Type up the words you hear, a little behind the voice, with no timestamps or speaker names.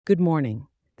Good morning.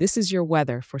 This is your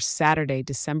weather for Saturday,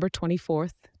 December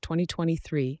 24th,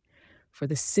 2023, for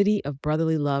the city of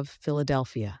brotherly love,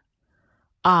 Philadelphia.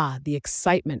 Ah, the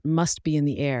excitement must be in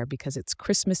the air because it's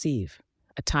Christmas Eve,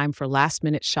 a time for last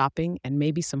minute shopping and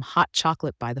maybe some hot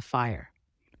chocolate by the fire.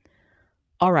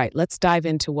 All right, let's dive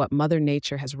into what Mother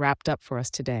Nature has wrapped up for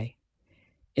us today.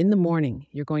 In the morning,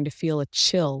 you're going to feel a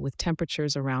chill with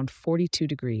temperatures around 42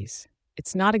 degrees.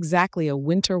 It's not exactly a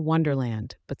winter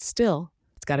wonderland, but still,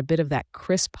 it's got a bit of that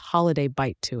crisp holiday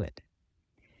bite to it.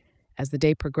 As the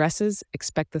day progresses,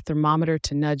 expect the thermometer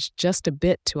to nudge just a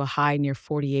bit to a high near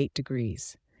 48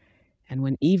 degrees. And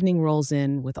when evening rolls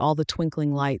in with all the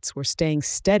twinkling lights, we're staying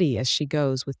steady as she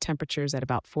goes with temperatures at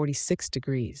about 46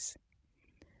 degrees.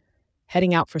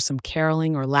 Heading out for some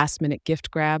caroling or last minute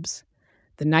gift grabs,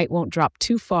 the night won't drop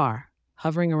too far,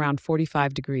 hovering around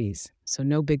 45 degrees, so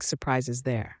no big surprises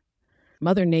there.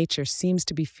 Mother Nature seems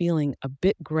to be feeling a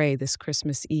bit gray this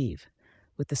Christmas Eve,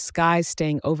 with the skies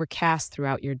staying overcast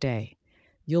throughout your day.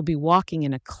 You'll be walking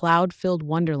in a cloud-filled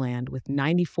wonderland with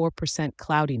 94%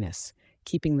 cloudiness,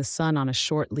 keeping the sun on a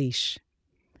short leash.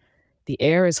 The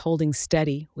air is holding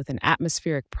steady with an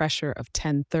atmospheric pressure of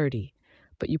 1030,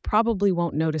 but you probably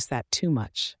won't notice that too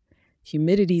much.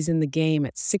 Humidity's in the game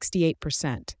at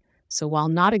 68%, so while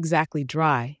not exactly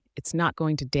dry, it's not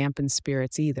going to dampen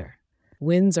spirits either.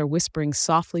 Winds are whispering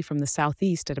softly from the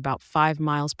southeast at about 5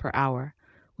 miles per hour,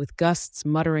 with gusts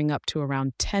muttering up to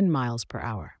around 10 miles per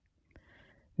hour.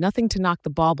 Nothing to knock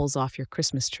the baubles off your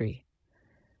Christmas tree.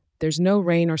 There's no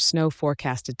rain or snow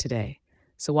forecasted today,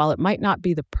 so while it might not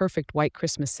be the perfect white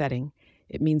Christmas setting,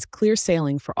 it means clear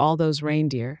sailing for all those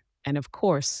reindeer and, of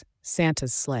course,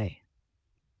 Santa's sleigh.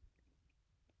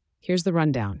 Here's the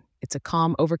rundown. It's a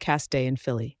calm, overcast day in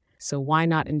Philly, so why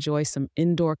not enjoy some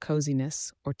indoor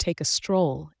coziness or take a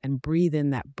stroll and breathe in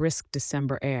that brisk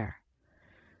December air?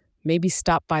 Maybe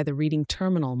stop by the Reading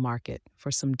Terminal Market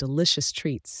for some delicious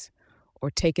treats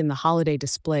or take in the holiday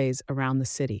displays around the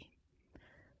city.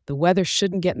 The weather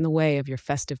shouldn't get in the way of your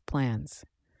festive plans.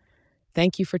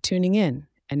 Thank you for tuning in,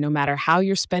 and no matter how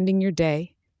you're spending your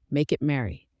day, make it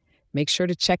merry. Make sure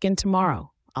to check in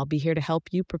tomorrow. I'll be here to help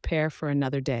you prepare for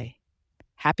another day.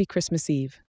 Happy Christmas Eve.